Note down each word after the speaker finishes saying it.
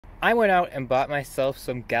I went out and bought myself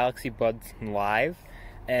some Galaxy Buds Live,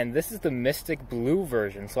 and this is the Mystic Blue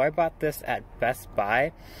version. So I bought this at Best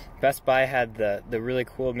Buy. Best Buy had the really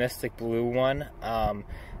cool Mystic Blue one.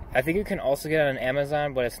 I think you can also get it on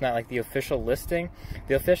Amazon, but it's not like the official listing.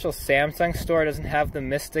 The official Samsung store doesn't have the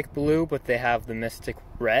Mystic Blue, but they have the Mystic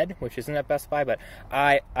Red, which isn't at Best Buy. But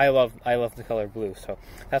I love the color blue, so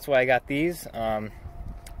that's why I got these.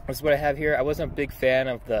 This is what I have here. I wasn't a big fan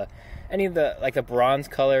of any of the bronze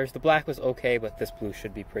colors. The black was okay, but this blue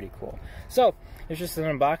should be pretty cool. So there's just an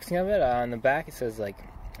unboxing of it. On the back it says like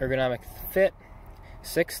ergonomic fit,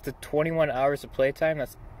 6 to 21 hours of playtime.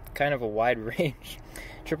 That's kind of a wide range.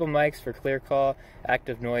 Triple mics for clear call,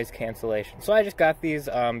 active noise cancellation. So I just got these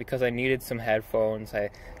because I needed some headphones. I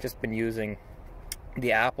just been using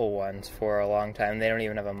the Apple ones for a long time. They don't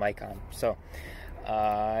even have a mic on. So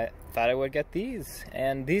I thought I would get these.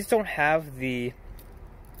 And these don't have the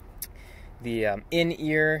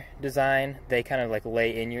in-ear design. They kind of like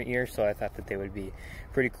lay in your ear, so I thought that they would be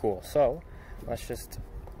pretty cool. So let's just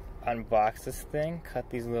unbox this thing,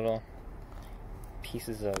 cut these little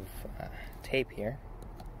pieces of tape here.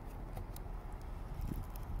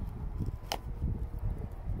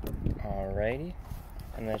 Alrighty,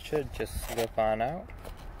 and that should just slip on out.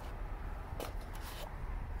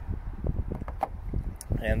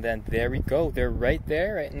 And then there we go, they're right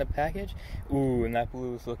there, right in the package. Ooh, and that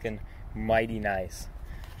blue is looking mighty nice.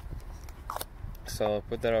 So I'll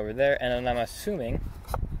put that over there, and then I'm assuming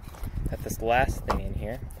that this last thing in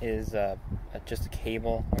here is just a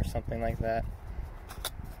cable or something like that.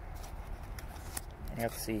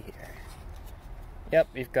 Let's see here. Yep,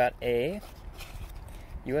 we've got a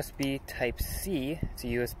USB Type-C to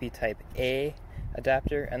USB Type-A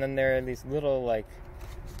adapter, and then there are these little like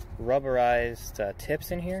rubberized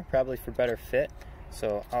tips in here, probably for better fit.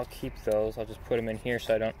 So I'll keep those. I'll just put them in here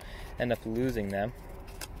so I don't end up losing them.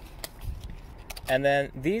 And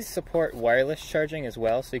then these support wireless charging as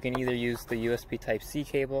well, so you can either use the USB Type-C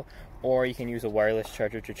cable or you can use a wireless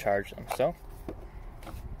charger to charge them. So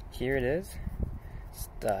here it is. Just,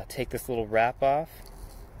 take this little wrap off.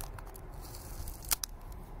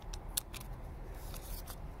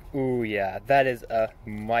 Ooh, yeah, that is a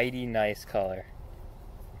mighty nice color.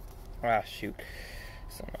 Ah, shoot.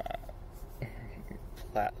 Some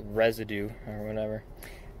residue or whatever.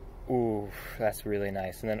 Ooh, that's really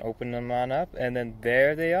nice. And then open them on up, and then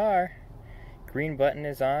there they are. Green button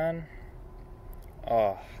is on.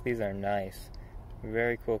 Oh, these are nice.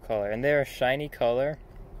 Very cool color. And they're a shiny color.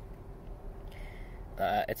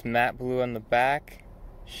 It's matte blue on the back,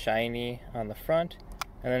 shiny on the front,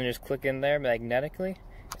 and then just click in there magnetically.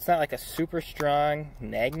 It's not like a super strong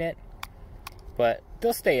magnet, but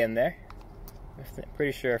they'll stay in there. I'm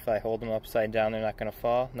pretty sure if I hold them upside down, they're not going to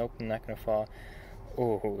fall. Nope, they're not going to fall.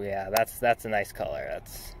 Oh yeah, that's a nice color.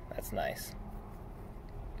 That's nice.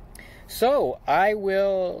 So I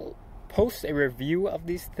will post a review of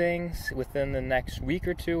these things within the next week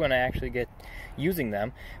or two when I actually get using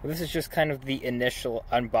them. But this is just kind of the initial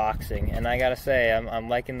unboxing, and I gotta say I'm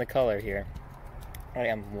liking the color here. I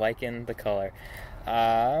am liking the color.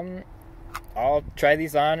 I'll try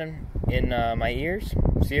these on in my ears,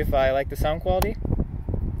 see if I like the sound quality,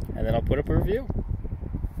 and then I'll put up a review.